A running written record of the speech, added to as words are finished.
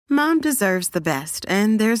Mom deserves the best,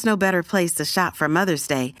 and there's no better place to shop for Mother's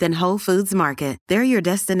Day than Whole Foods Market. They're your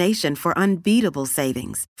destination for unbeatable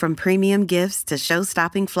savings, from premium gifts to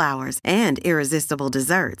show-stopping flowers and irresistible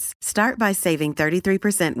desserts. Start by saving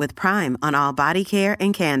 33% with Prime on all body care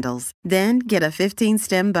and candles. Then get a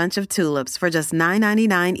 15-stem bunch of tulips for just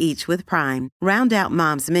 $9.99 each with Prime. Round out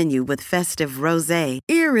Mom's menu with festive rosé,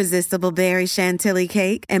 irresistible berry chantilly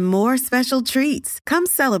cake, and more special treats. Come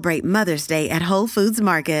celebrate Mother's Day at Whole Foods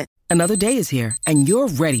Market. Another day is here, and you're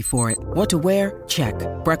ready for it. What to wear? Check.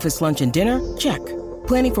 Breakfast, lunch, and dinner? Check.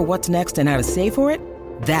 Planning for what's next and how to save for it?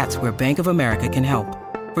 That's where Bank of America can help.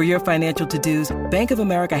 For your financial to-dos, Bank of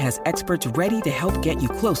America has experts ready to help get you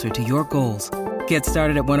closer to your goals. Get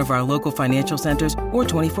started at one of our local financial centers or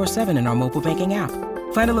 24/7 in our mobile banking app.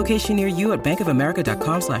 Find a location near you at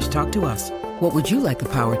bankofamerica.com/talktous. What would you like the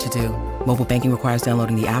power to do? Mobile banking requires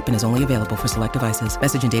downloading the app and is only available for select devices.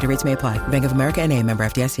 Message and data rates may apply. Bank of America N.A., member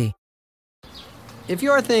FDIC. If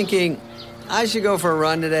you're thinking, I should go for a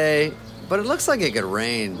run today, but it looks like it could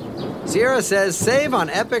rain, Sierra says save on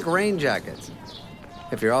epic rain jackets.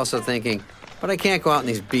 If you're also thinking, but I can't go out in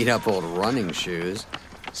these beat-up old running shoes,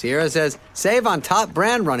 Sierra says save on top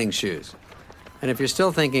brand running shoes. And if you're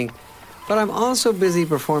still thinking, but I'm also busy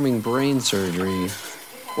performing brain surgery,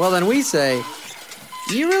 well, then we say,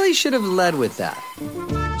 you really should have led with that.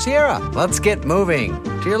 Sierra, let's get moving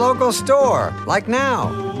to your local store, like now.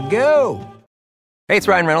 Go! Hey, it's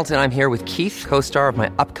Ryan Reynolds, and I'm here with Keith, co-star of my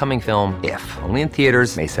upcoming film, If, only in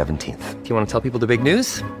theaters May 17th. Do you want to tell people the big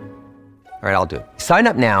news? All right, I'll do it. Sign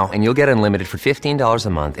up now and you'll get unlimited for $15 a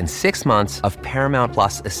month and 6 months of Paramount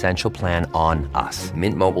Plus Essential Plan on us.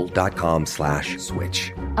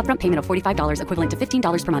 MintMobile.com/switch. Upfront payment of $45 equivalent to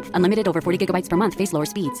 $15 per month. Unlimited over 40 gigabytes per month. Face lower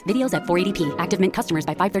speeds. Videos at 480p. Active Mint customers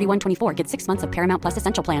by 531.24 get 6 months of Paramount Plus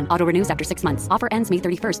Essential Plan. Auto renews after 6 months. Offer ends May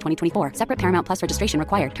 31st, 2024. Separate Paramount Plus registration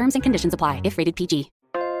required. Terms and conditions apply if rated PG.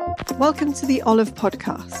 Welcome to the Olive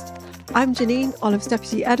Podcast. I'm Janine, Olive's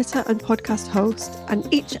deputy editor and podcast host, and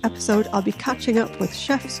each episode I'll be catching up with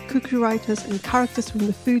chefs, cookery writers and characters from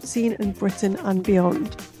the food scene in Britain and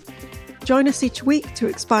beyond. Join us each week to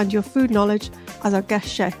expand your food knowledge as our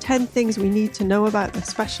guests share 10 things we need to know about their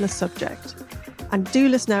specialist subject. And do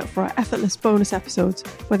listen out for our effortless bonus episodes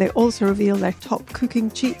where they also reveal their top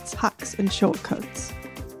cooking cheats, hacks and shortcuts.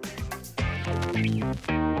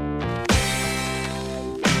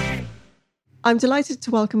 I'm delighted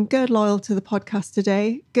to welcome GURD Loyal to the podcast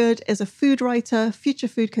today. GURD is a food writer, future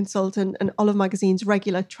food consultant, and Olive Magazine's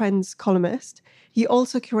regular trends columnist. He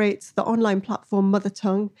also curates the online platform Mother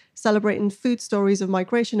Tongue, celebrating food stories of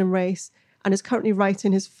migration and race, and is currently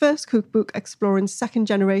writing his first cookbook exploring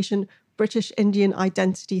second-generation British Indian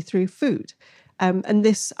identity through food. And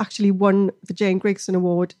this actually won the Jane Grigson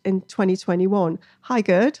Award in 2021. Hi,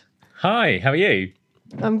 GURD. Hi, how are you?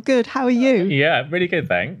 I'm good. How are you? Yeah, really good,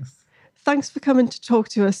 thanks. Thanks for coming to talk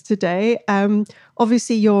to us today.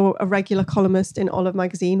 Obviously, you're a regular columnist in Olive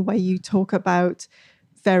Magazine where you talk about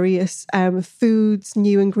various foods,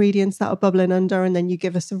 new ingredients that are bubbling under, and then you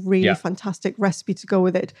give us a really fantastic recipe to go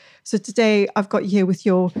with it. So today I've got you here with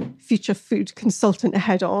your future food consultant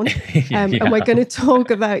head on, and we're going to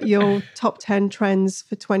talk about your top 10 trends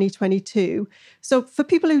for 2022. So for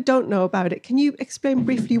people who don't know about it, can you explain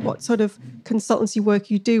briefly what sort of consultancy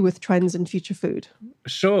work you do with trends and future food?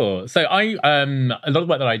 Sure. So I a lot of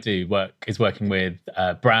work that I do is working with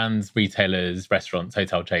brands, retailers, restaurants,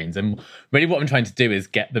 hotel chains. And really what I'm trying to do is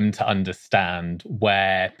get them to understand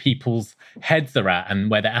where people's heads are at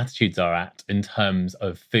and where their attitudes are at in terms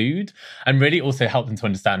of food, and really also help them to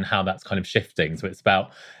understand how that's kind of shifting. So it's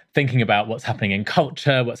about thinking about what's happening in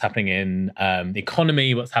culture, what's happening in the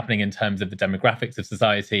economy, what's happening in terms of the demographics of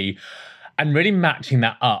society, and really matching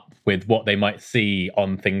that up with what they might see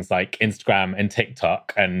on things like Instagram and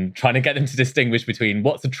TikTok, and trying to get them to distinguish between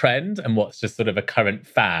what's a trend and what's just sort of a current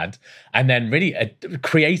fad. And then really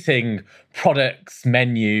creating products,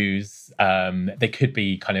 menus. They could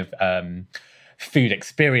be kind of food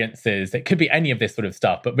experiences. It could be any of this sort of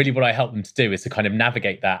stuff. But really what I help them to do is to kind of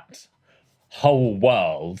navigate that whole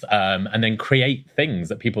world and then create things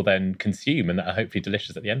that people then consume and that are hopefully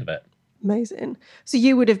delicious at the end of it. Amazing. So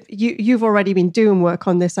you've already been doing work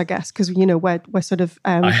on this, I guess, because we're sort of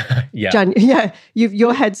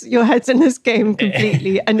your head's in this game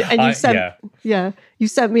completely, and you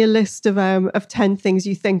sent me a list of 10 things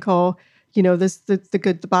you think are, there's the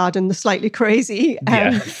good, the bad, and the slightly crazy.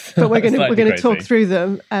 But we're gonna talk through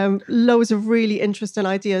them. Loads of really interesting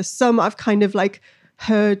ideas. Some I've kind of like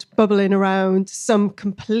heard bubbling around, some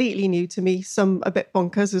completely new to me, some a bit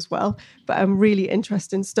bonkers as well, but really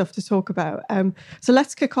interesting stuff to talk about. So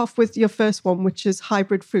let's kick off with your first one, which is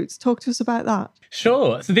hybrid fruits. Talk to us about that.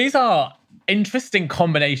 Sure. So these are interesting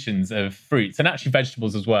combinations of fruits and actually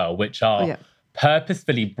vegetables as well, which are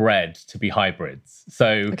purposefully bred to be hybrids.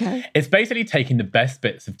 So it's basically taking the best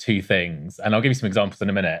bits of two things, and I'll give you some examples in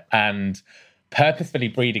a minute, and purposefully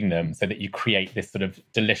breeding them so that you create this sort of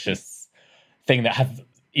delicious thing that has,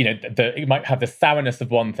 it might have the sourness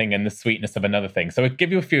of one thing and the sweetness of another thing. So I'll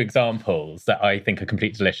give you a few examples that I think are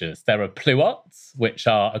completely delicious. There are pluots, which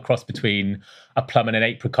are a cross between a plum and an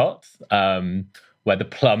apricot, where the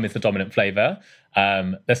plum is the dominant flavour.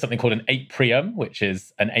 There's something called an aprium, which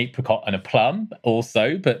is an apricot and a plum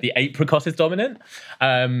also, but the apricot is dominant.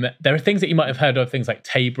 There are things that you might have heard of, things like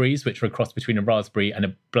tayberries, which are a cross between a raspberry and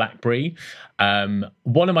a blackberry.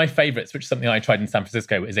 One of my favourites, which is something I tried in San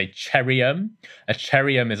Francisco, is a cherryum. A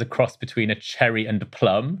cherryum is a cross between a cherry and a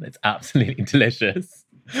plum. It's absolutely delicious.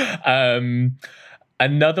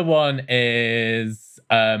 Another one is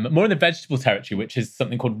more in the vegetable territory, which is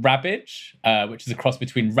something called rabbage, which is a cross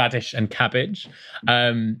between radish and cabbage.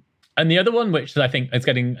 And the other one, which I think is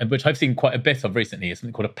which I've seen quite a bit of recently, is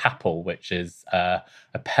something called a papple, which is a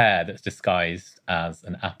pear that's disguised as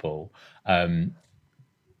an apple.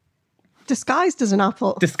 Disguised as an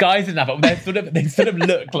apple. Disguised as an apple. They sort of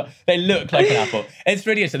look like an apple. It's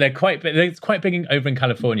really interesting. It's quite big over in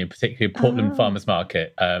California, particularly Portland Farmers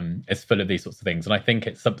Market. Is full of these sorts of things, and I think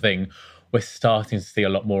it's something we're starting to see a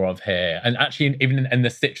lot more of here. And actually, even in the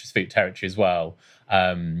citrus fruit territory as well,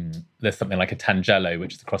 there's something like a tangelo,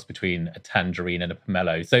 which is a cross between a tangerine and a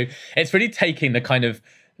pomelo. So it's really taking the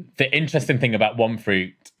interesting thing about one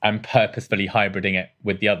fruit and purposefully hybriding it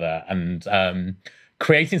with the other, and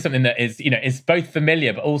creating something that is both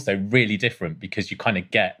familiar but also really different, because you kind of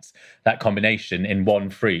get that combination in one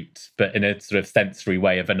fruit, but in a sort of sensory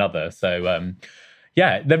way of another. So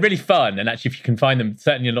they're really fun. And actually, if you can find them,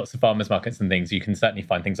 certainly in lots of farmers markets and things, you can certainly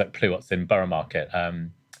find things like pluots in Borough Market.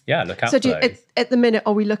 Look out for those. At the minute,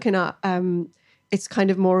 are we looking at it's kind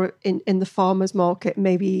of more in the farmers market,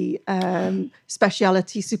 maybe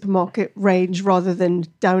specialty supermarket range rather than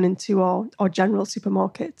down into our general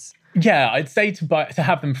supermarkets? Yeah, I'd say to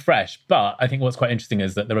have them fresh, but I think what's quite interesting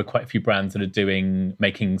is that there are quite a few brands that are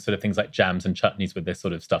making sort of things like jams and chutneys with this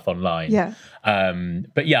sort of stuff online. Yeah.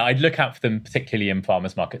 But yeah, I'd look out for them, particularly in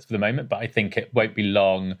farmers markets for the moment, but I think it won't be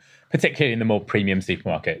long, particularly in the more premium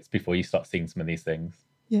supermarkets, before you start seeing some of these things.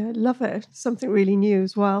 Yeah, love it. Something really new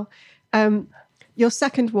as well. Your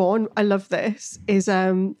second one, I love this, is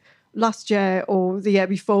last year or the year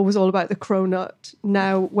before was all about the cronut.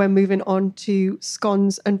 Now we're moving on to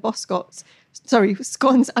scones and bostocks.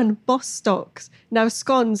 Now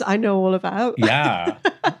scones I know all about. Yeah.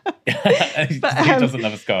 Who doesn't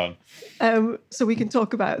love a scone? So we can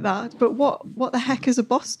talk about that. But what the heck is a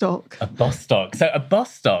bostock? A bostock. So a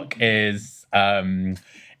bostock is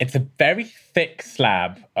it's a very thick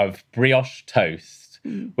slab of brioche toast,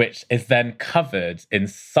 which is then covered in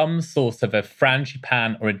some sort of a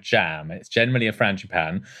frangipan or a jam. It's generally a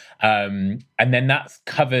frangipan. And then that's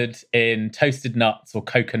covered in toasted nuts or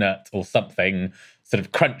coconut or something sort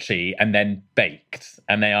of crunchy and then baked.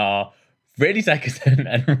 And they are really decadent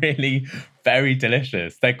and really very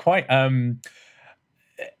delicious. They're quite...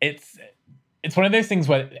 It's one of those things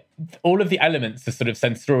where all of the elements are sort of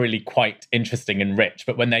sensorially quite interesting and rich,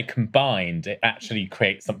 but when they're combined, it actually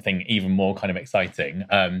creates something even more kind of exciting.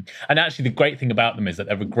 And actually, the great thing about them is that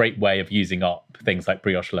they're a great way of using up things like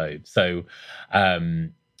brioche loaves. So,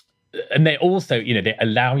 and they also, they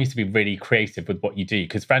allow you to be really creative with what you do,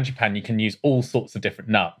 because frangipan, you can use all sorts of different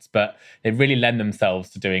nuts, but they really lend themselves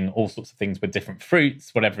to doing all sorts of things with different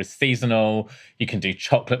fruits, whatever is seasonal. You can do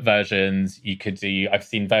chocolate versions. I've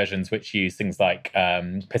seen versions which use things like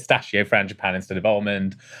pistachio frangipan instead of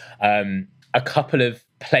almond. A couple of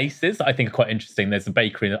places I think are quite interesting. There's a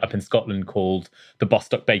bakery up in Scotland called the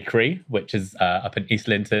Bostock Bakery, which is up in East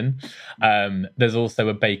Linton. There's also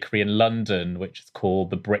a bakery in London, which is called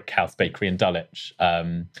the Brick House Bakery in Dulwich.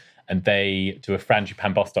 And they do a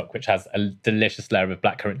frangipan Bostock, which has a delicious layer of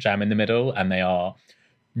blackcurrant jam in the middle. And they are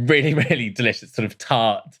really, really delicious, sort of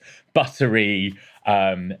tart, buttery,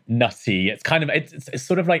 nutty. It's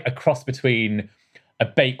sort of like a cross between a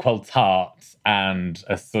Bakewell tart and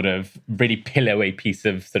a sort of really pillowy piece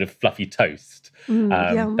of sort of fluffy toast.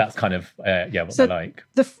 That's kind of what I like.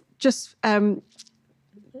 To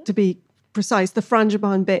be precise, the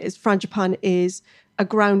frangipan is a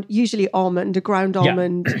ground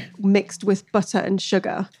almond mixed with butter and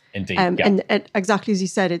sugar. Indeed, and exactly as you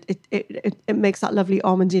said, it makes that lovely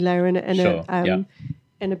almondy layer in it.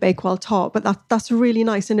 in a Bakewell tart. But that's really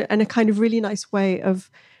nice and a kind of really nice way of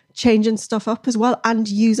changing stuff up as well and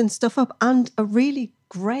using stuff up, and a really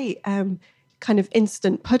great kind of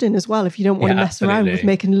instant pudding as well if you don't want to mess around with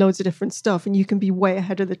making loads of different stuff, and you can be way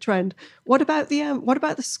ahead of the trend. What about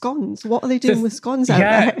the scones? What are they doing with scones out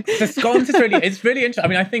there? The scones is really interesting. I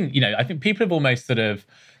mean, I think people have almost sort of,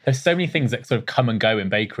 there's so many things that sort of come and go in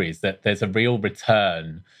bakeries that there's a real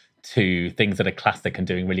return to things that are classic and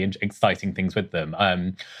doing really exciting things with them.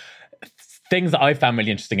 Things that I found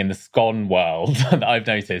really interesting in the scone world that I've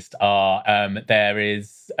noticed are there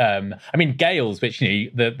is, Gales, which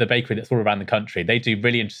the bakery that's all around the country, they do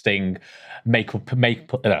really interesting maple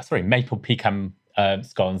pecan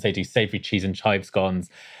scones. They do savoury cheese and chive scones.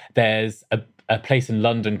 There's a place in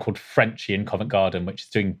London called Frenchy in Covent Garden, which is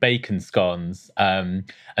doing bacon scones. And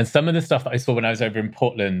some of the stuff that I saw when I was over in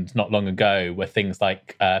Portland not long ago were things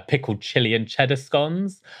like pickled chili and cheddar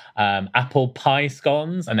scones, apple pie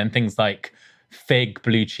scones, and then things like fig,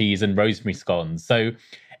 blue cheese, and rosemary scones. So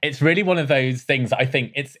it's really one of those things that I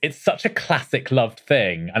think it's such a classic loved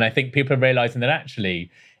thing. And I think people are realising that actually,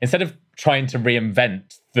 instead of trying to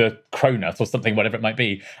reinvent the cronut or something, whatever it might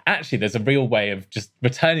be, actually there's a real way of just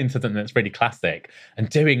returning to something that's really classic and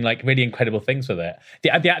doing like really incredible things with it.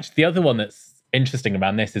 The other one that's interesting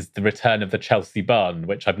around this is the return of the Chelsea bun,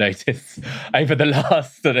 which I've noticed over the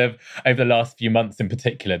last few months in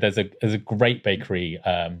particular. There's a great bakery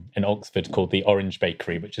in Oxford called the Orange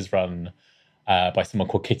Bakery, which is run by someone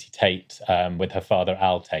called Kitty Tate with her father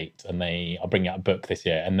Al Tate, and they are bringing out a book this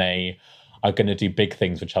year, and they are going to do big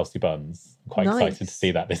things with Chelsea buns. I'm quite excited to see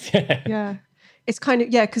that this year. Yeah. It's kind of,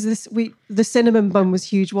 because the cinnamon bun was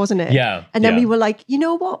huge, wasn't it? Yeah. And then we were like, you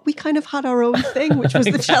know what? We kind of had our own thing, which was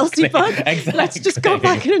the Chelsea bun. Exactly. Let's just go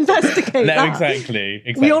back and investigate that.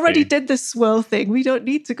 Exactly. We already did the swirl thing. We don't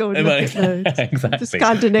need to go and look at the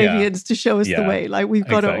Scandinavians to show us the way. Like, we've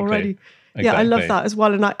got it already. Exactly. Yeah, I love that as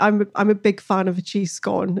well. And I'm a big fan of a cheese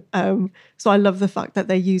scone. So I love the fact that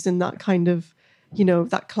they're using that kind of,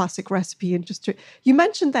 that classic recipe. And you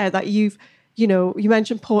mentioned there that you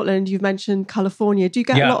mentioned Portland, you've mentioned California. Do you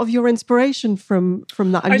get a lot of your inspiration from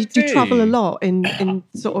that? And do you travel a lot in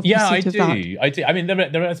sort of pursuit of that? I do. I mean,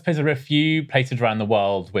 I suppose there are a few places around the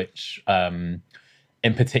world which, in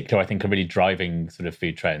particular, I think are really driving sort of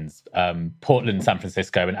food trends. Portland, San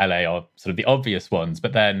Francisco, and LA are sort of the obvious ones,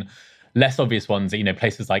 but then less obvious ones,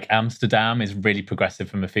 places like Amsterdam is really progressive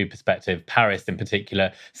from a food perspective. Paris in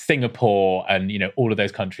particular, Singapore, and, all of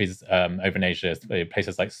those countries over in Asia,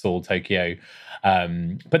 places like Seoul, Tokyo.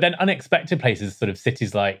 But then unexpected places, sort of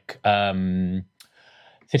cities like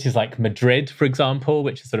Madrid, for example,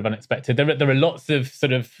 which is sort of unexpected. There are lots of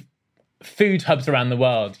sort of food hubs around the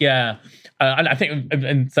world. Yeah. And I think,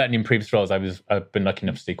 and certainly in previous roles, I've been lucky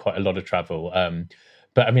enough to do quite a lot of travel.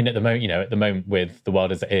 But I mean, at the moment, with the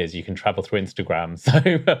world as it is, you can travel through Instagram. So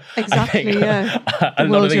exactly, a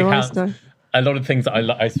lot of things that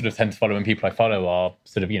I sort of tend to follow and people I follow are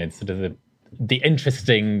sort of the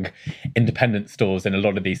interesting independent stores in a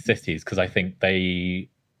lot of these cities, because I think they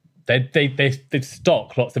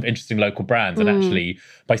stock lots of interesting local brands, and actually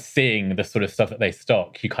by seeing the sort of stuff that they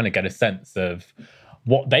stock, you kind of get a sense of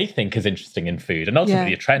what they think is interesting in food, and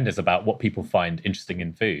ultimately a trend is about what people find interesting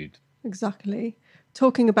in food. Exactly.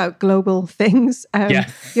 Talking about global things,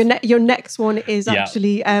 your next one is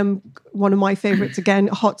actually one of my favorites again,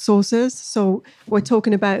 hot sauces. So we're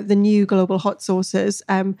talking about the new global hot sauces.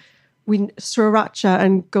 Sriracha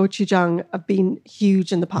and gochujang have been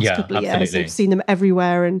huge in the past couple of years. I've seen them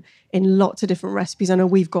everywhere and in lots of different recipes. I know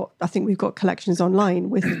I think we've got collections online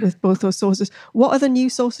with both those sauces. What other new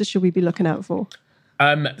sauces should we be looking out for?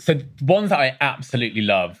 So ones that I absolutely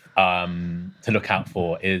love to look out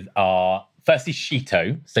for are firstly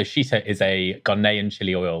Shito. So Shito is a Ghanaian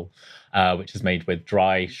chili oil, which is made with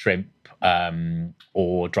dry shrimp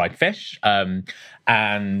or dried fish.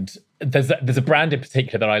 And there's a brand in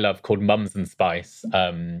particular that I love called Mums and Spice,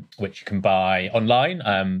 which you can buy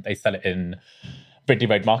online. They sell it in Ridley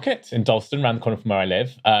Road Market in Dalston, around the corner from where I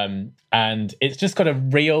live. And it's just got a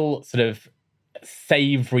real sort of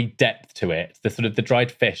savoury depth to it. The sort of the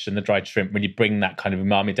dried fish and the dried shrimp really bring that kind of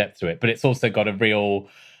umami depth to it. But it's also got a real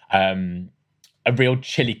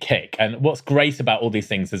chili kick. And what's great about all these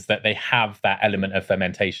things is that they have that element of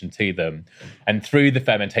fermentation to them. And through the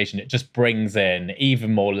fermentation, it just brings in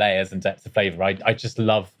even more layers and depth of flavour. I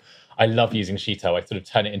love using Shito. I sort of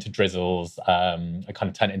turn it into drizzles. I kind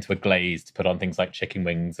of turn it into a glaze to put on things like chicken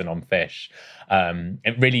wings and on fish.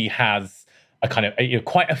 It really has a kind of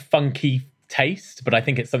quite a funky taste, but I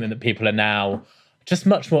think it's something that people are now just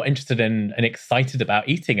much more interested in and excited about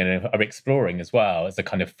eating and are exploring as well as a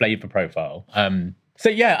kind of flavour profile. So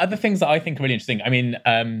yeah, other things that I think are really interesting. I mean,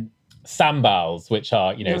 sambals, which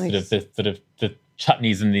are Nice. sort of the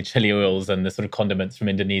chutneys and the chili oils and the sort of condiments from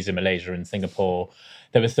Indonesia, Malaysia, and Singapore.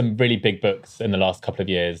 There were some really big books in the last couple of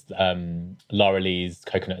years. Lara Lee's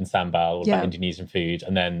Coconut and Sambal, all Yeah. about Indonesian food,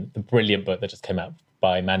 and then the brilliant book that just came out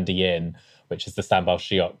by Mandy Yin, which is the Sambal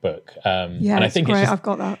Shiok book. Yeah, and I it's think great. it's just, I've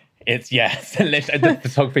got that. it's delicious. The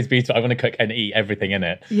photography is beautiful. I want to cook and eat everything in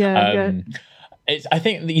it. Yeah. I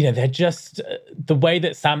think they're just the way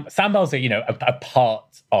that sambals are a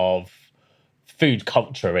part of food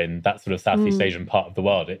culture in that sort of Southeast Asian part of the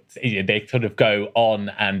world. They sort of go on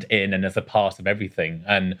and in and as a part of everything.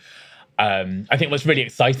 And I think what's really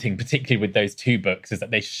exciting, particularly with those two books, is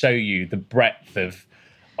that they show you the breadth of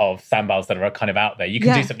sambals that are kind of out there. You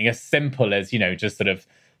can do something as simple as just sort of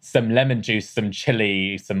some lemon juice, some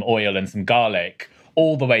chili, some oil, and some garlic,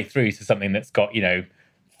 all the way through to something that's got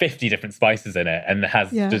 50 different spices in it and has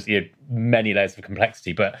just many layers of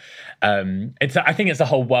complexity. But I think it's a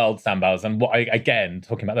whole world, sambals. And what again,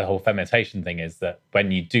 talking about the whole fermentation thing, is that when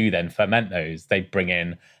you do then ferment those, they bring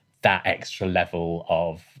in that extra level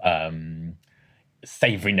of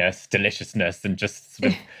savouriness, deliciousness, and just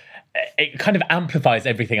sort of it kind of amplifies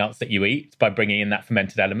everything else that you eat by bringing in that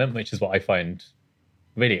fermented element, which is what I find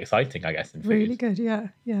really exciting, I guess, in food. Really good, yeah.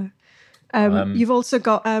 You've also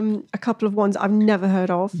got a couple of ones I've never heard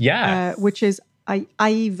of. Yes. Which is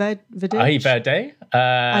Ayurveda.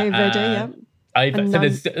 Ayurveda.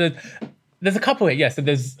 So there's a couple here. Yeah, so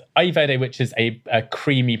there's Ayurveda, which is a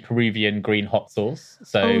creamy Peruvian green hot sauce.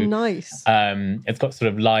 So nice. It's got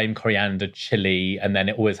sort of lime, coriander, chili, and then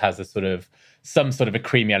it always has some sort of a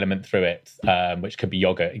creamy element through it, which could be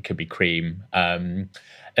yogurt, it could be cream.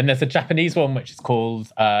 And there's a Japanese one which is called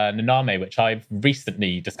naname, which I've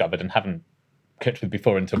recently discovered and haven't cooked with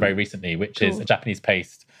before until very recently, which is a Japanese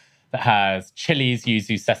paste that has chilies,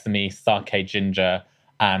 yuzu, sesame, sake, ginger,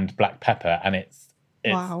 and black pepper, and it's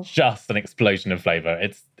just an explosion of flavour.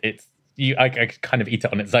 I could kind of eat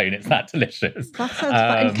it on its own. It's that delicious. That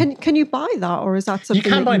sounds fun. Can you buy that, or is that something you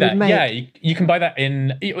can buy that? Make? Yeah, you can buy that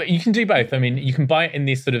in. You can do both. I mean, you can buy it in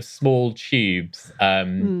these sort of small tubes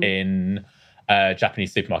in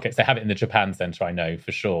Japanese supermarkets. They have it in the Japan Centre, I know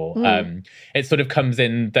for sure. It sort of comes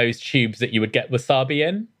in those tubes that you would get wasabi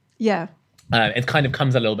in. Yeah. It kind of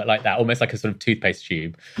comes a little bit like that, almost like a sort of toothpaste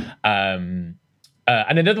tube. And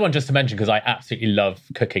another one, just to mention, because I absolutely love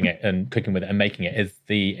cooking it and cooking with it and making it, is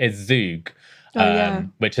zoog,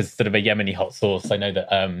 which is sort of a Yemeni hot sauce. I know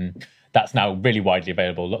that that's now really widely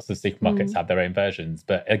available. Lots of supermarkets have their own versions.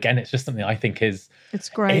 But again, it's just something I think it's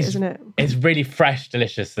great, isn't it? It's really fresh,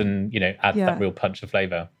 delicious, and adds that real punch of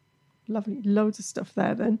flavour. Lovely. Loads of stuff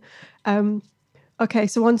there then. Okay,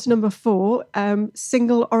 so on to number 4,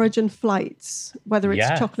 single origin flights, whether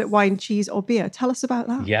it's chocolate, wine, cheese, or beer. Tell us about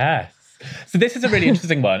that. Yes. So this is a really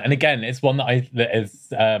interesting one. And again, it's one that is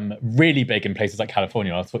really big in places like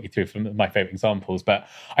California. I'll talk you through some of my favourite examples. But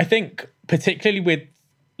I think particularly with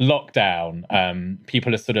lockdown,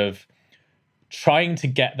 people are sort of trying to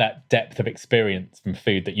get that depth of experience from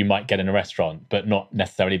food that you might get in a restaurant, but not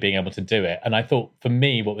necessarily being able to do it. And I thought, for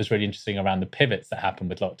me, what was really interesting around the pivots that happened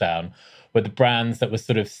with lockdown were the brands that were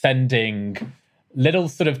sort of sending little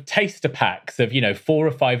sort of taster packs of 4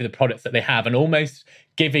 or 5 of the products that they have, and almost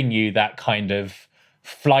giving you that kind of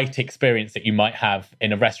flight experience that you might have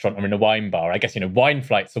in a restaurant or in a wine bar. I guess wine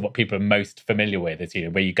flights are what people are most familiar with, is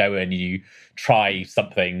where you go and you try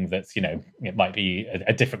something that's it might be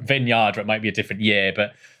a different vineyard, or it might be a different year,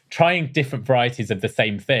 but trying different varieties of the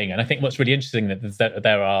same thing. And I think what's really interesting that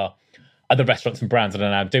there are other restaurants and brands that are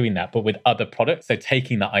now doing that, but with other products. So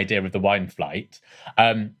taking that idea of the wine flight.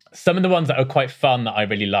 Some of the ones that are quite fun that I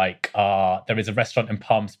really like are, there is a restaurant in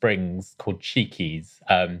Palm Springs called Cheeky's,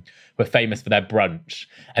 who are famous for their brunch,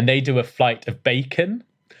 and they do a flight of bacon.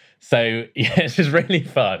 So it's just really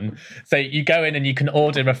fun. So you go in and you can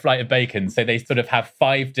order a flight of bacon. So they sort of have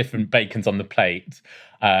 5 different bacons on the plate.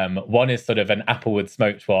 One is sort of an applewood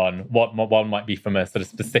smoked one. One might be from a sort of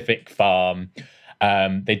specific farm.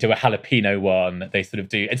 They do a jalapeno one. They sort of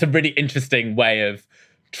do. It's a really interesting way of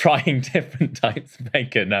trying different types of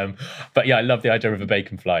bacon. But yeah, I love the idea of a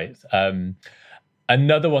bacon flight.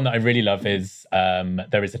 Another one that I really love is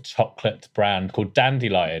there is a chocolate brand called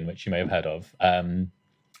Dandelion, which you may have heard of.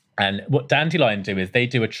 And what Dandelion do is they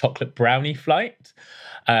do a chocolate brownie flight,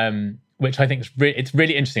 which I think it's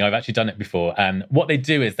really interesting. I've actually done it before. And what they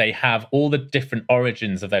do is they have all the different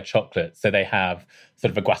origins of their chocolate. So they have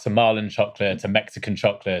sort of a Guatemalan chocolate, a Mexican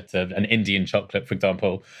chocolate, an Indian chocolate, for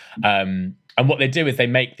example. And what they do is they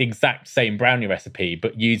make the exact same brownie recipe,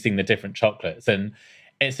 but using the different chocolates. And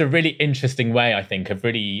it's a really interesting way, I think, of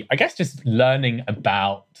really, I guess, just learning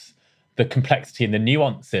about the complexity and the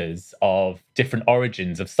nuances of different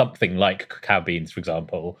origins of something like cacao beans, for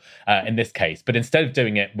example, in this case. But instead of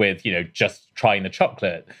doing it with, just trying the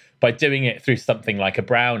chocolate, by doing it through something like a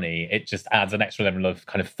brownie, it just adds an extra level of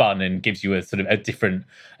kind of fun and gives you a sort of a different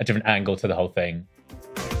angle to the whole thing.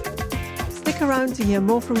 Stick around to hear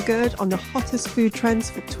more from GURD on the hottest food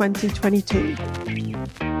trends for 2022.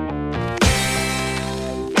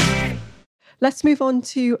 Let's move on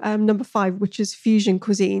to number 5, which is fusion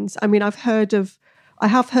cuisines. I mean, I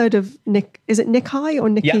have heard of Nick. Is it Nikkei or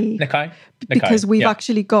Nikki? Yeah, Nikkei. Because we've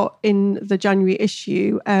actually got in the January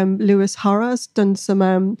issue, Lewis Hara's done some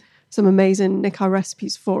amazing Nikkei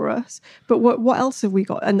recipes for us. But what else have we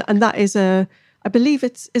got? And that is I believe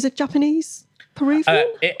is it Japanese Peruvian?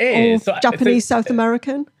 It is or Japanese South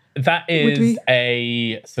American. That is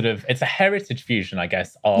it's a heritage fusion, I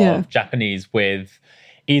guess, of Japanese with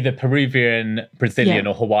either Peruvian, Brazilian,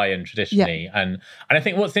 or Hawaiian traditionally. Yeah. And I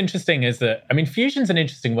think what's interesting is that, I mean, fusion's an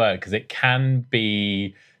interesting word because it can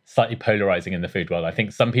be slightly polarizing in the food world. I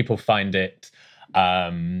think some people find it,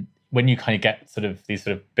 when you kind of get these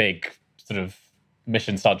big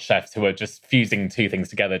Michelin-starred chefs who are just fusing two things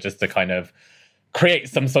together just to kind of create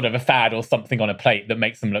some sort of a fad or something on a plate that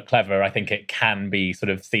makes them look clever, I think it can be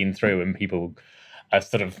sort of seen through and people are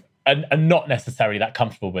and not necessarily that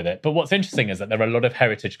comfortable with it. But what's interesting is that there are a lot of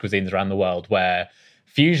heritage cuisines around the world where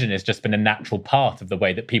fusion has just been a natural part of the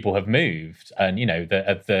way that people have moved. And,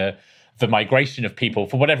 the migration of people,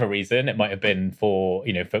 for whatever reason, it might have been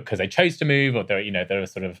because they chose to move, or there are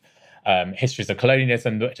sort of histories of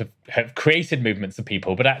colonialism that have created movements of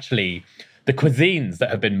people. But actually, the cuisines that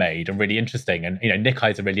have been made are really interesting. And,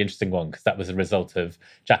 Nikkei is a really interesting one because that was a result of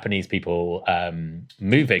Japanese people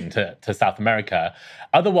moving to South America.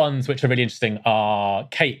 Other ones which are really interesting are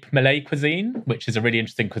Cape Malay cuisine, which is a really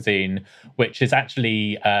interesting cuisine, which is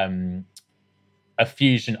actually a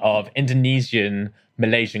fusion of Indonesian,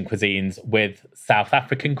 Malaysian cuisines with South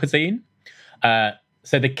African cuisine.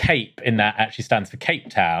 So the Cape in that actually stands for Cape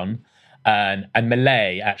Town. And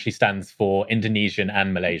Malay actually stands for Indonesian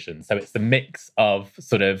and Malaysian. So it's the mix of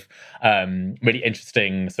really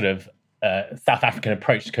interesting South African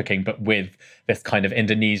approach to cooking, but with this kind of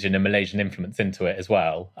Indonesian and Malaysian influence into it as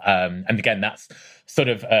well. And again, that's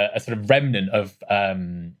a remnant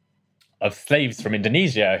of slaves from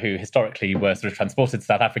Indonesia who historically were transported to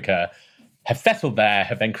South Africa, have settled there,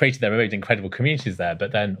 have then created their own incredible communities there,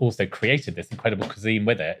 but then also created this incredible cuisine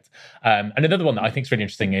with it. And another one that I think is really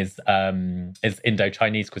interesting is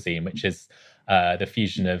Indo-Chinese cuisine, which is the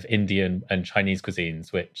fusion of Indian and Chinese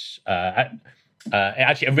cuisines, which it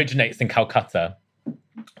actually originates in Calcutta,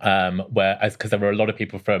 because there were a lot of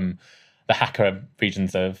people from the Hakka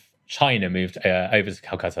regions of China moved over to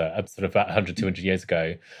Calcutta about 100, 200 years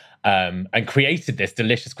ago. And created this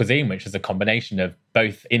delicious cuisine, which is a combination of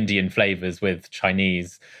both Indian flavors with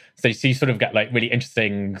Chinese. So you get really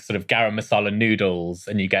interesting garam masala noodles,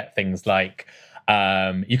 and you get things like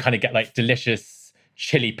you kind of get delicious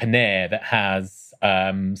chili paneer that has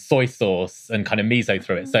soy sauce and kind of miso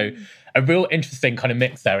through it. So a real interesting kind of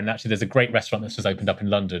mix there. And actually, there's a great restaurant that's just opened up in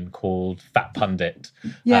London called Fat Pundit,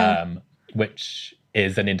 which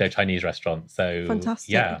is an Indo-Chinese restaurant. So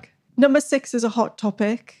fantastic. Yeah. Number 6 is a hot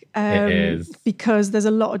topic. It is. Because there's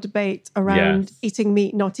a lot of debate around eating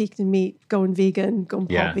meat, not eating meat, going vegan, going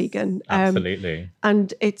part vegan. Absolutely.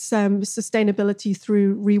 And it's sustainability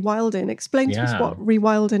through rewilding. Explain to us what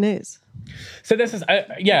rewilding is. So this is,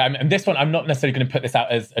 and this one, I'm not necessarily going to put this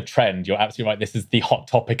out as a trend. You're absolutely right. This is the hot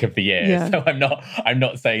topic of the year. Yeah. So I'm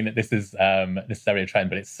not saying that this is necessarily a trend,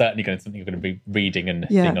 but it's certainly something you're going to be reading and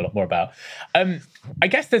seeing a lot more about. I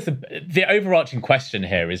guess the overarching question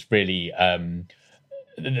here is really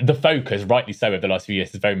the focus, rightly so, over the last few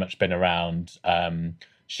years has very much been around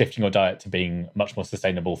shifting your diet to being much more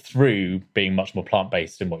sustainable through being much more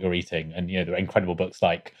plant-based in what you're eating. And, there are incredible books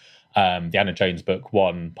like the Anna Jones book,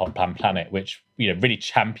 One Pot Plan Planet, which, really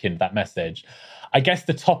championed that message. I guess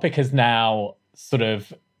the topic has now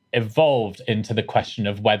evolved into the question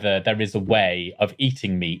of whether there is a way of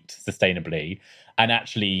eating meat sustainably. And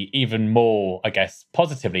actually, even more, I guess,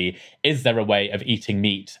 positively, is there a way of eating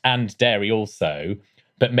meat and dairy also,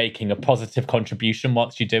 but making a positive contribution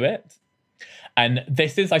once you do it? And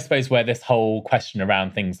this is, I suppose, where this whole question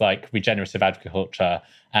around things like regenerative agriculture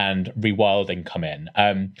and rewilding come in.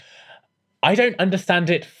 I don't understand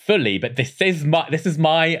it fully, but this is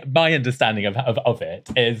my understanding of it,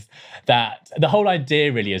 is that the whole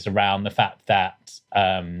idea really is around the fact that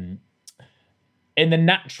in the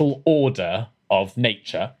natural order of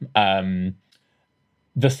nature,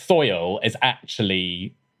 the soil is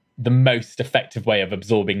actually the most effective way of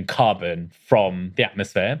absorbing carbon from the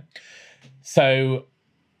atmosphere. So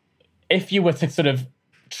if you were to sort of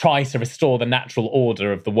try to restore the natural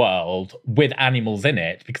order of the world with animals in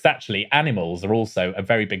it, because actually animals are also a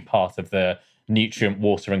very big part of the nutrient,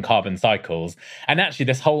 water and carbon cycles. And actually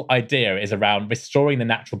this whole idea is around restoring the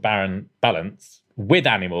natural balance with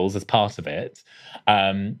animals as part of it,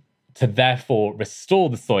 to therefore restore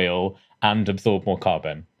the soil and absorb more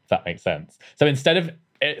carbon, if that makes sense. So instead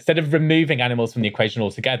of removing animals from the equation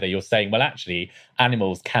altogether, you're saying, well, actually,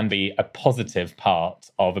 animals can be a positive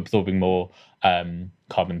part of absorbing more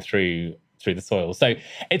carbon through the soil. So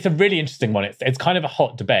it's a really interesting one. It's kind of a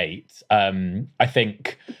hot debate. I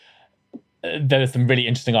think there are some really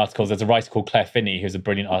interesting articles. There's a writer called Claire Finney, who's a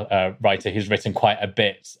brilliant writer who's written quite a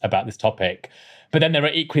bit about this topic. But then there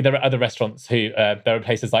are other restaurants there are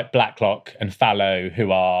places like Blacklock and Fallow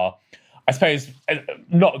who are, I suppose,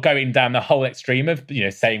 not going down the whole extreme of,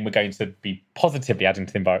 saying we're going to be positively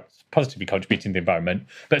positively contributing to the environment,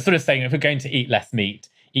 but sort of saying if we're going to eat less meat,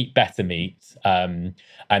 eat better meat.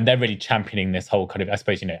 And they're really championing this whole kind of, I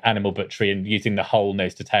suppose, animal butchery and using the whole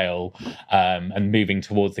nose to tail, and moving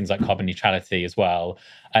towards things like carbon neutrality as well.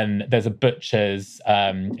 And there's a butcher's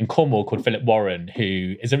in Cornwall called Philip Warren,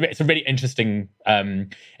 who it's a really interesting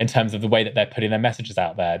in terms of the way that they're putting their messages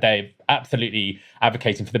out there. They're absolutely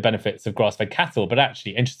advocating for the benefits of grass-fed cattle, but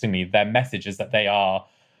actually, interestingly, their message is that they are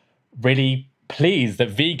really pleased that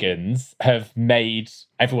vegans have made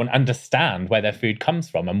everyone understand where their food comes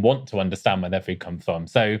from and want to understand where their food comes from.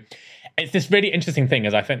 So it's this really interesting thing,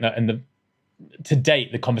 as I think that to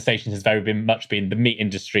date, the conversation has very much been the meat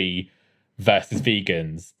industry versus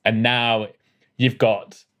vegans. And now you've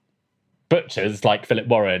got butchers like Philip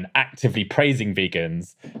Warren actively praising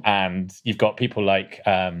vegans. And you've got people like,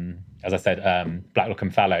 as I said, Blacklock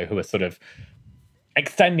and Fallow, who are sort of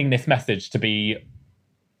extending this message to be,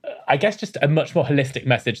 I guess, just a much more holistic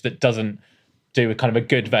message that doesn't do a kind of a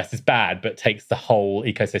good versus bad, but takes the whole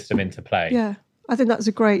ecosystem into play. Yeah, I think that's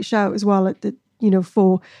a great shout as well.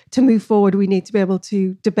 To move forward, we need to be able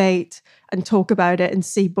to debate and talk about it and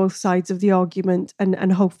see both sides of the argument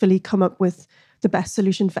and hopefully come up with the best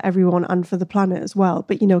solution for everyone and for the planet as well.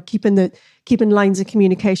 But, keeping lines of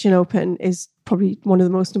communication open is probably one of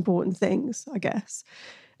the most important things, I guess.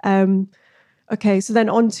 Okay, so then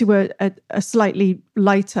on to a slightly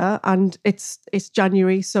lighter, and it's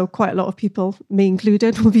January, so quite a lot of people, me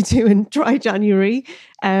included, will be doing dry January.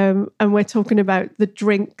 And we're talking about the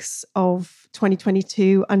drinks of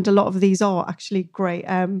 2022, and a lot of these are actually great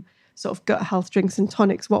sort of gut health drinks and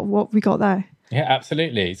tonics. What have we got there? Yeah,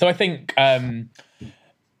 absolutely. So I think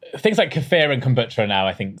things like kefir and kombucha are now,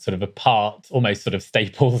 I think, sort of almost sort of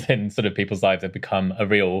staples in sort of people's lives. Have become a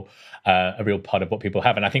real part of what people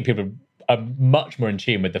have. And I think people are much more in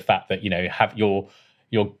tune with the fact that, have your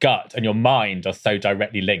gut and your mind are so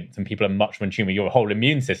directly linked, and people are much more in tune with your whole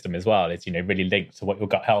immune system as well. It's, really linked to what your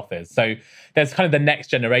gut health is. So there's kind of the next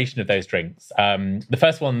generation of those drinks. The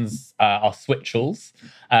first ones are switchels.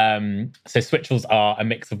 So switchels are a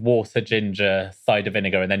mix of water, ginger, cider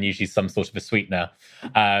vinegar, and then usually some sort of a sweetener.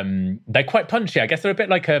 They're quite punchy. I guess they're a bit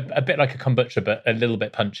like a kombucha, but a little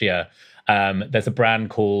bit punchier. There's a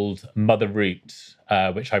brand called Mother Root,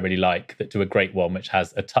 which I really like, that do a great one, which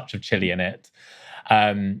has a touch of chili in it.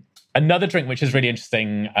 Another drink which is really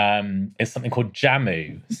interesting is something called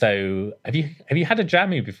jamu. So have you had a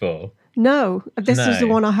jamu before? No, this is the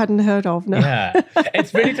one I hadn't heard of. No. Yeah,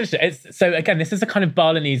 it's really delicious. So again, this is a kind of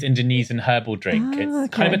Balinese Indonesian herbal drink.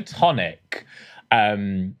 It's kind of a tonic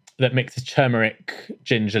that mixes turmeric,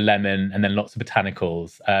 ginger, lemon, and then lots of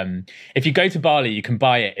botanicals. If you go to Bali, you can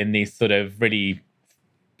buy it in these sort of really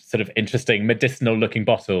sort of interesting medicinal looking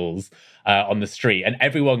bottles on the street, and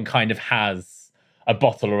everyone kind of has a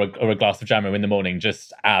bottle or a glass of jamu in the morning,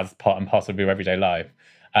 just as part and parcel of your everyday life.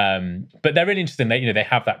 But they're really interesting. They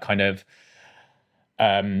have that kind of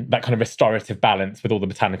restorative balance with all the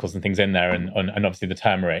botanicals and things in there, and obviously the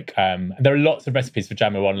turmeric. There are lots of recipes for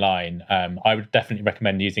jamu online. I would definitely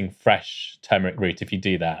recommend using fresh turmeric root if you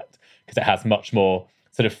do that, because it has much more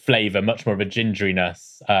sort of flavour, much more of a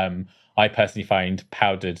gingeriness. I personally find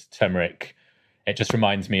powdered turmeric, it just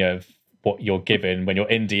reminds me of what you're given when you're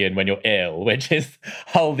Indian, when you're ill, which is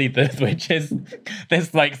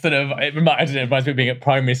this like sort of, it reminds me of being at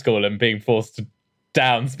primary school and being forced to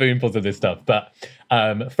down spoonfuls of this stuff. But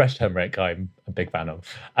fresh turmeric, I'm a big fan of.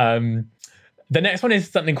 The next one is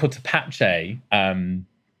something called tepache. And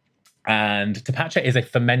tepache is a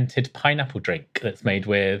fermented pineapple drink that's made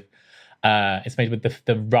with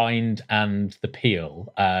the rind and the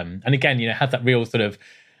peel. And again, it has that real sort of,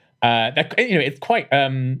 it's quite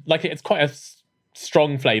it's quite a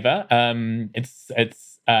strong flavour. But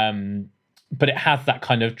it has that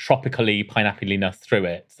kind of tropically pineapple-ness through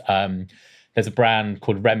it. there's a brand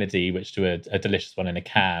called Remedy, which do a delicious one in a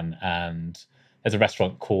can, and there's a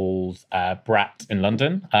restaurant called Brat in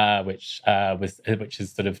London, which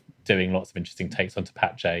is sort of doing lots of interesting takes onto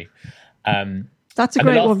pache. That's a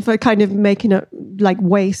great one for kind of making it like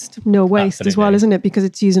no waste as well, isn't it? Because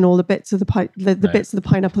it's using all the bits of the bits of the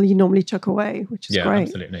pineapple you normally chuck away, which is great.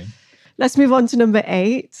 Absolutely. Let's move on to number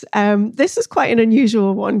 8. This is quite an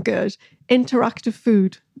unusual one, Good. Interactive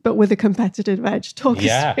food, but with a competitive edge. Talk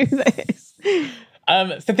us through this.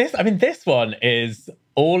 This one is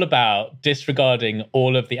all about disregarding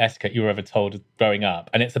all of the etiquette you were ever told growing up.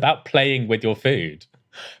 And it's about playing with your food.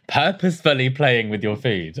 Purposefully playing with your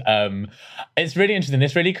food. It's really interesting.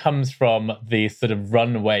 This really comes from the sort of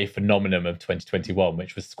runaway phenomenon of 2021,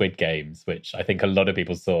 which was Squid Games, which I think a lot of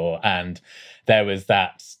people saw. And there was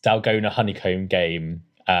that Dalgona honeycomb game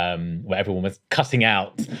where everyone was cutting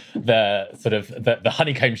out the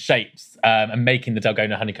honeycomb shapes and making the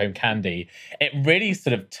Dalgona honeycomb candy. It really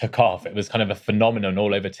sort of took off. It was kind of a phenomenon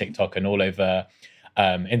all over TikTok and all over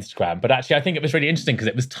Instagram. But actually, I think it was really interesting because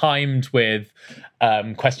it was timed with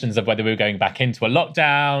questions of whether we were going back into a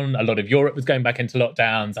lockdown. A lot of Europe was going back into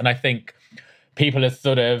lockdowns. And I think people are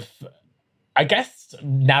sort of, I guess,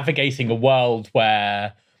 navigating a world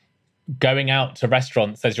where going out to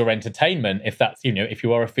restaurants as your entertainment, if that's, if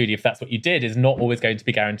you are a foodie, if that's what you did, is not always going to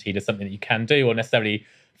be guaranteed as something that you can do or necessarily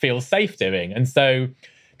feel safe doing. And so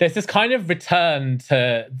there's this kind of return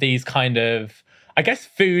to these kind of, I guess,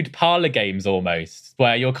 food parlor games almost,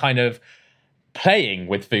 where you're kind of playing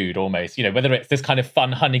with food almost, whether it's this kind of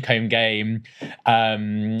fun honeycomb game,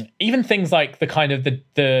 even things like the kind of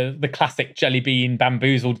the classic jelly bean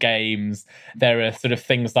bamboozled games. There are sort of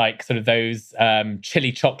things like sort of those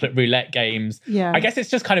chili chocolate roulette games. Yeah. I guess it's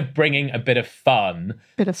just kind of bringing a bit of fun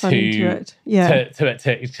into it. Yeah.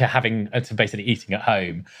 To having to basically eating at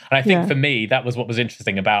home. And I think for me, that was what was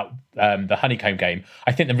interesting about the honeycomb game.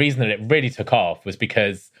 I think the reason that it really took off was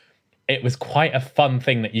because it was quite a fun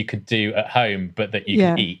thing that you could do at home, but that you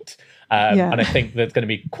could eat. And I think there's going to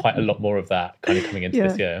be quite a lot more of that kind of coming into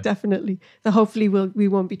this year. Definitely. So hopefully we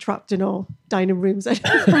won't be trapped in our dining rooms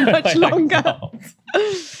for much longer.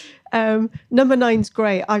 Number 9's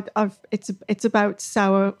great. It's about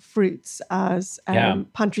sour fruits as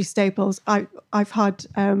pantry staples. I've had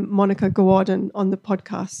Monica Gordon on the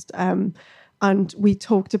podcast, and we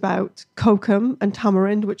talked about kokum and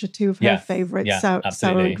tamarind, which are two of her favourite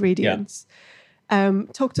sour ingredients.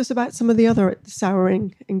 Talk to us about some of the other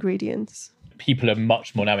souring ingredients. People are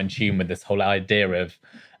much more now in tune with this whole idea of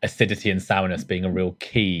acidity and sourness being a real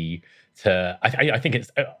key to... I think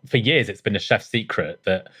it's for years it's been a chef's secret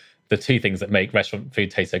that the two things that make restaurant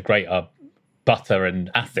food taste so great are butter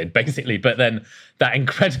and acid, basically. But then that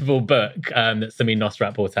incredible book that Samin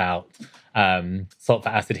Nosrat brought out, Salt,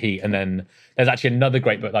 Fat, Acid, Heat. And then there's actually another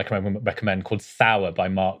great book that I can recommend called Sour by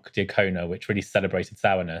Mark Diacona, which really celebrated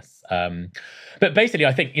sourness. But basically,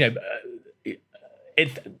 I think,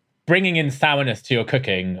 it's bringing in sourness to your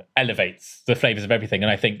cooking elevates the flavors of everything.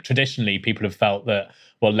 And I think traditionally people have felt that,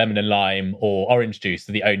 well, lemon and lime or orange juice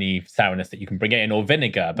are the only sourness that you can bring in, or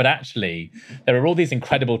vinegar. But actually, there are all these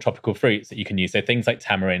incredible tropical fruits that you can use. So things like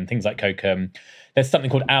tamarind, things like kokum. There's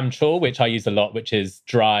something called amchur, which I use a lot, which is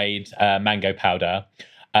dried mango powder.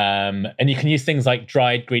 And you can use things like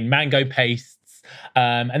dried green mango pastes.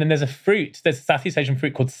 And then there's a Southeast Asian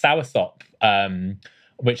fruit called soursop,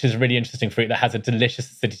 which is a really interesting fruit that has a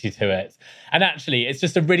delicious acidity to it. And actually, it's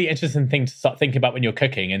just a really interesting thing to start thinking about when you're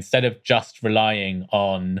cooking. Instead of just relying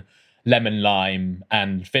on lemon, lime,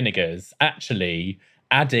 and vinegars, actually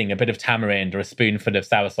adding a bit of tamarind or a spoonful of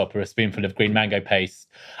soursop or a spoonful of green mango paste.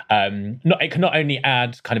 It can not only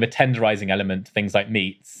add kind of a tenderizing element to things like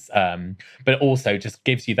meats, but it also just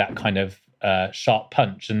gives you that kind of sharp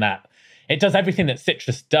punch, and that it does everything that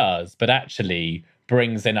citrus does, but actually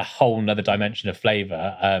brings in a whole nother dimension of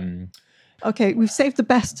flavour. Okay, we've saved the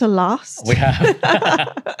best to last. We have.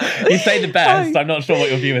 You say the best. I'm not sure what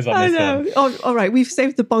your view is on this one. Oh, all right, we've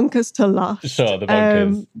saved the bonkers to last. Sure, the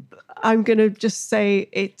bonkers. I'm going to just say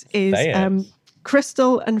it is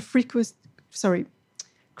crystal and frequency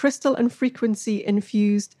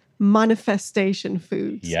infused manifestation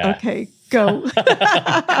foods. Yes. Okay, go.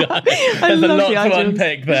 There's a lot to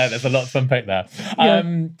unpick there.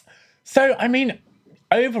 Yeah. So, I mean,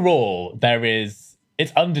 overall,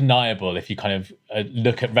 it's undeniable if you kind of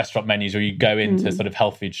look at restaurant menus or you go into sort of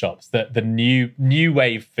health food shops, that the new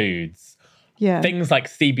wave foods, things like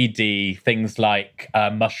CBD, things like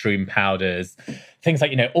mushroom powders, things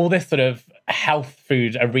like, all this sort of health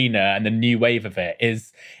food arena and the new wave of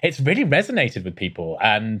it's really resonated with people.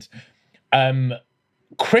 And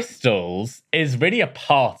crystals is really a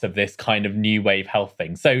part of this kind of new wave health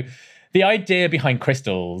thing. So the idea behind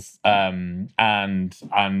crystals, and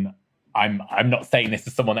I'm not saying this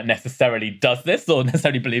as someone that necessarily does this or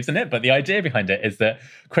necessarily believes in it, but the idea behind it is that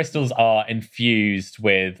crystals are infused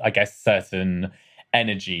with, I guess, certain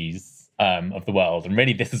energies of the world. And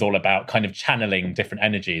really, this is all about kind of channeling different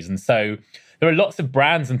energies. And so there are lots of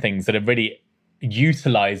brands and things that are really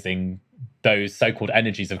utilizing those so-called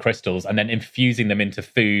energies of crystals and then infusing them into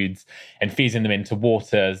foods, infusing them into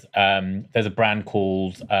waters. There's a brand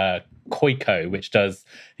called Koiko, which does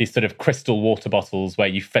these sort of crystal water bottles where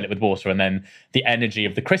you fill it with water and then the energy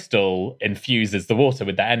of the crystal infuses the water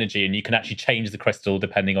with that energy, and you can actually change the crystal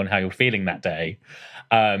depending on how you're feeling that day.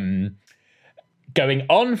 Going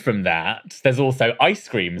on from that, there's also ice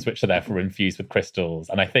creams, which are therefore infused with crystals.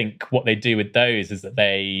 And I think what they do with those is that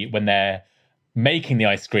when they're making the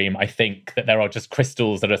ice cream, I think that there are just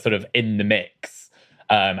crystals that are sort of in the mix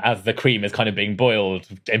as the cream is kind of being boiled,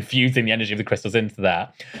 infusing the energy of the crystals into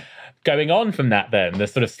that. Going on from that, then, the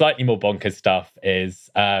sort of slightly more bonkers stuff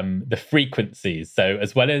is the frequencies. So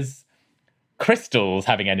as well as crystals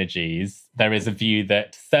having energies, there is a view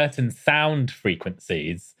that certain sound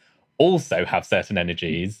frequencies also have certain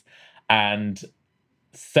energies, and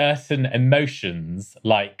certain emotions,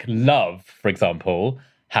 like love, for example,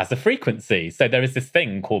 has a frequency. So there is this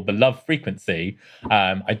thing called the love frequency.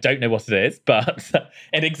 I don't know what it is, but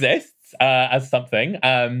it exists as something.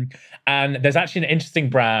 And there's actually an interesting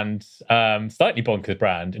brand, slightly bonkers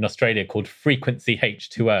brand in Australia called Frequency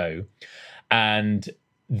H2O. And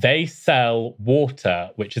they sell water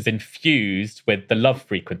which is infused with the love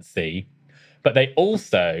frequency, but they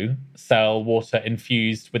also sell water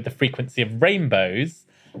infused with the frequency of rainbows.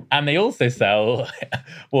 And they also sell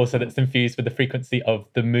water that's infused with the frequency of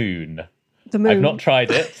the moon. The moon. I've not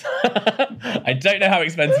tried it. I don't know how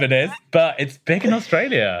expensive it is, but it's big in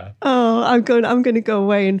Australia. Oh, I'm going to go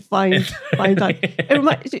away and find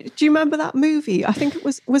that. Do you remember that movie? I think it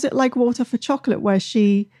was it Like Water for Chocolate, where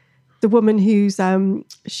the woman who's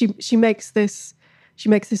she makes this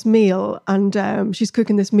meal, and she's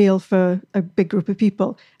cooking this meal for a big group of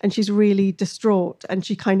people, and she's really distraught, and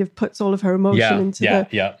she kind of puts all of her emotion into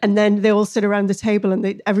and then they all sit around the table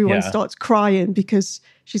and everyone starts crying because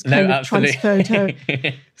she's kind of transferred her.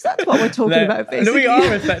 So that's what we're talking about, basically. No, we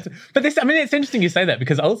are. But this, I mean, it's interesting you say that,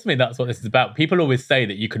 because ultimately that's what this is about. People always say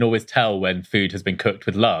that you can always tell when food has been cooked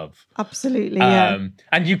with love. Absolutely, yeah.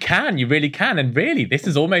 And you really can. And really, this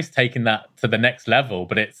is almost taking that to the next level,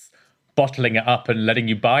 but it's bottling it up and letting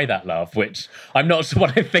you buy that love, which I'm not sure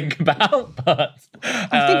what I think about, but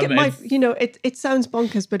I think it might, it sounds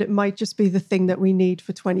bonkers, but it might just be the thing that we need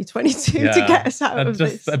for 2022 to get us out of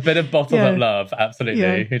this. Just a bit of bottled up love, absolutely.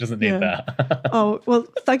 Yeah. Who doesn't need that? Oh, well,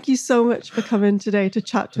 thank you so much for coming today to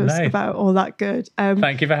chat to us about all that GURD.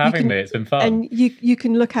 Thank you for having me. It's been fun. And you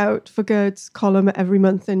can look out for GURD's column every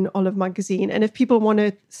month in Olive Magazine. And if people want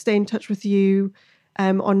to stay in touch with you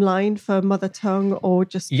online for Mother Tongue or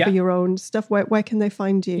just for your own stuff, where can they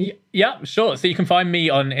find you? Yeah, sure. So you can find me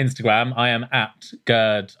on Instagram. I am at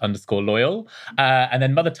GURD_loyal. And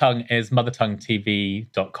then Mother Tongue is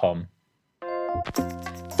mothertonguetv.com.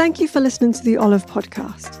 Thank you for listening to the Olive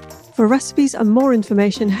Podcast. For recipes and more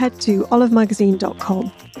information, head to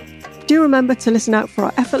olivemagazine.com. Do remember to listen out for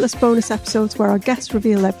our effortless bonus episodes where our guests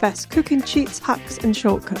reveal their best cooking cheats, hacks and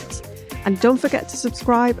shortcuts. And don't forget to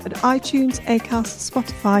subscribe at iTunes, Acast,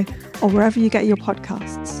 Spotify, or wherever you get your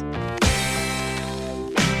podcasts.